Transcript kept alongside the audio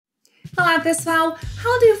Olá, pessoal!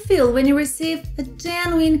 How do you feel when you receive a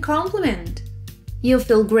genuine compliment? You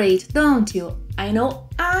feel great, don't you? I know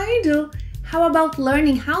I do! How about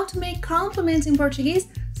learning how to make compliments in Portuguese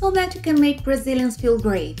so that you can make Brazilians feel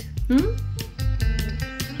great?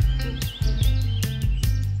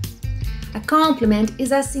 A compliment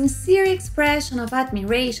is a sincere expression of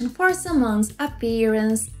admiration for someone's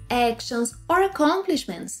appearance, actions, or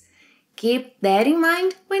accomplishments. Keep that in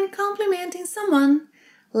mind when complimenting someone.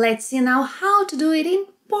 Let's see now how to do it in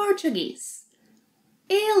Portuguese.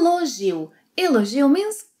 Elogio. Elogio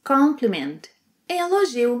means compliment.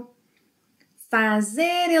 Elogio.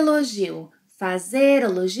 Fazer elogio. Fazer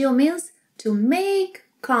elogio means to make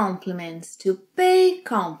compliments, to pay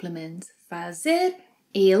compliments. Fazer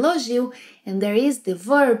elogio. And there is the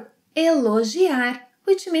verb elogiar,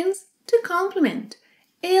 which means to compliment.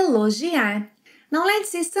 Elogiar. Now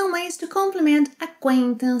let's see some ways to compliment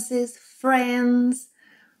acquaintances, friends.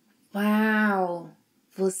 Uau!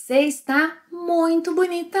 Você está muito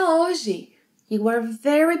bonita hoje. You are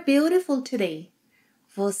very beautiful today.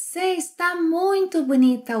 Você está muito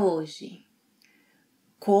bonita hoje.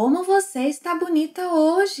 Como você está bonita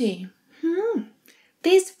hoje?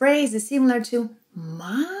 This phrase is similar to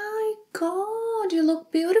My God, you look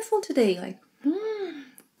beautiful today. Like,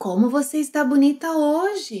 como você está bonita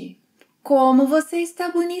hoje? Como você está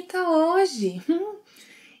bonita hoje?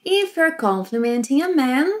 If you're complimenting a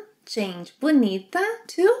man, change bonita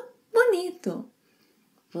to bonito.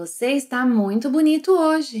 Você está muito bonito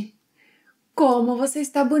hoje. Como você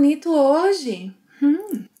está bonito hoje?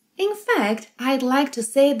 In fact, I'd like to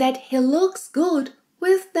say that he looks good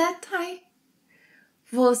with that tie.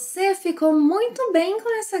 Você ficou muito bem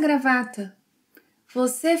com essa gravata.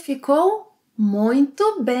 Você ficou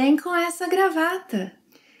muito bem com essa gravata.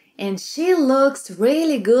 And she looks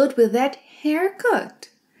really good with that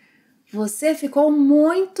haircut. Você ficou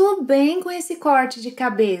muito bem com esse corte de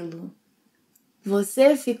cabelo.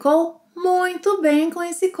 Você ficou muito bem com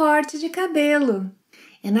esse corte de cabelo.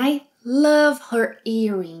 And I love her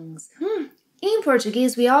earrings. In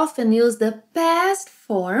Portuguese, we often use the past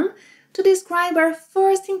form to describe our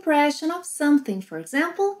first impression of something. For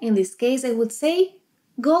example, in this case, I would say,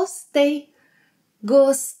 gostei.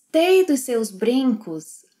 Gostei dos seus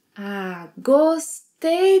brincos.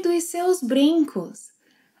 Gostei dos seus brincos.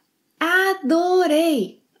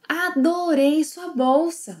 Adorei. Adorei sua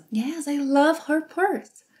bolsa. Yes, I love her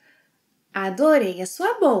purse. Adorei a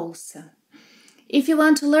sua bolsa. If you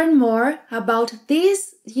want to learn more about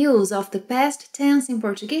this use of the past tense in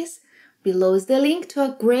Portuguese, below is the link to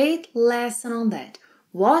a great lesson on that.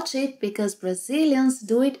 Watch it because Brazilians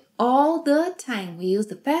do it all the time. We use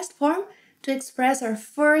the past form to express our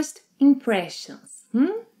first impressions.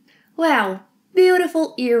 Well,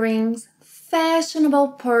 beautiful earrings,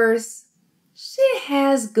 fashionable purse. She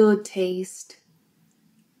has good taste.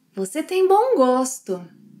 Você tem bom gosto.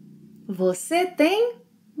 Você tem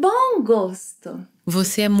bom gosto.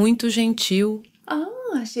 Você é muito gentil.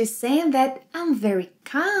 Oh, she's saying that I'm very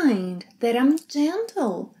kind, that I'm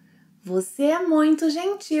gentle. Você é muito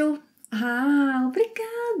gentil.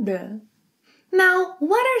 Obrigada. Now,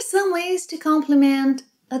 what are some ways to compliment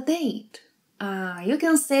a date? You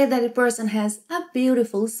can say that a person has a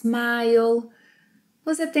beautiful smile.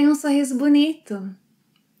 Você tem um sorriso bonito.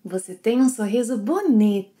 Você tem um sorriso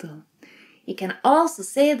bonito. You can also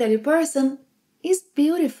say that a person is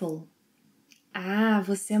beautiful.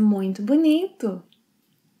 Você é muito bonito.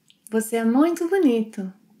 Você é muito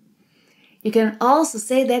bonito. You can also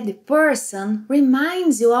say that the person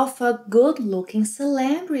reminds you of a good-looking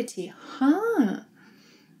celebrity.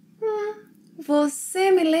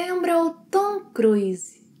 Você me lembra o Tom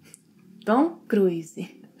Cruise. Tom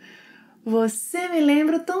Cruise. Você me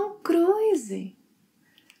lembra o Tom Cruise.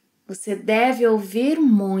 Você deve ouvir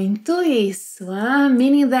muito isso.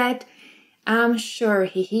 Meaning that I'm sure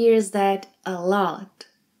he hears that a lot.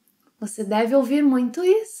 Você deve ouvir muito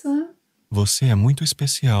isso. Você é muito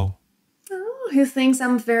especial. He thinks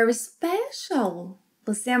I'm very special.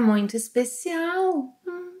 Você é muito especial.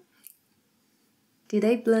 Did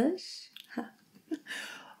I blush?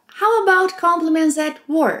 How about compliments at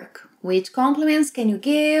work? Which compliments can you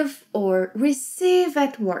give or receive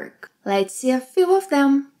at work? Let's see a few of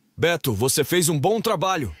them. Beto, você fez um bom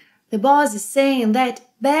trabalho. The boss is saying that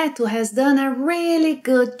Beto has done a really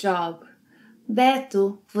good job.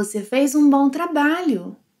 Beto, você fez um bom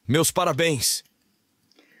trabalho. Meus parabéns.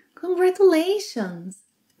 Congratulations.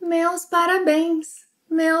 Meus parabéns.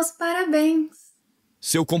 Meus parabéns.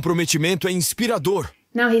 Seu comprometimento é inspirador.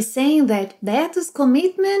 Now he's saying that Beto's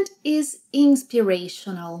commitment is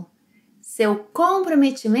inspirational. Seu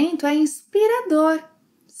comprometimento é inspirador.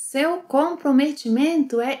 Seu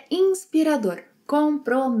comprometimento é inspirador.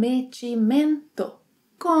 Comprometimento.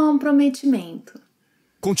 Comprometimento.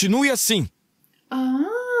 Continue assim.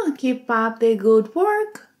 Keep up the good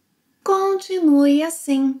work. Continue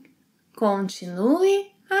assim.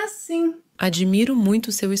 Continue assim. Admiro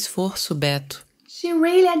muito seu esforço, Beto. She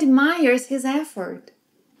really admires his effort.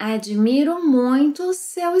 Admiro muito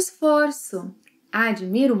seu esforço.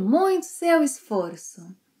 Admiro muito seu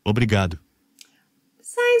esforço. Obrigado.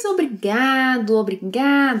 Besides obrigado,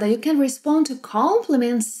 obrigada, you can respond to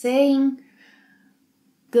compliments saying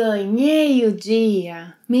ganhei o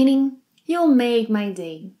dia, meaning you made my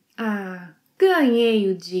day.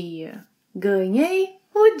 Ganhei o dia. Ganhei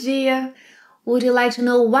o dia. Would you like to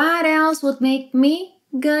know what else would make me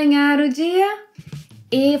ganhar o dia?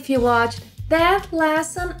 If you watched that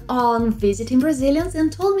lesson on Visiting Brazilians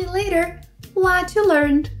and told me later what you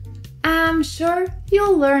learned, I'm sure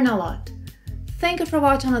you'll learn a lot. Thank you for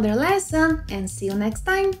watching another lesson and see you next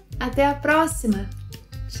time. Até a próxima.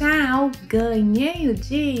 Tchau, ganhei o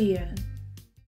dia.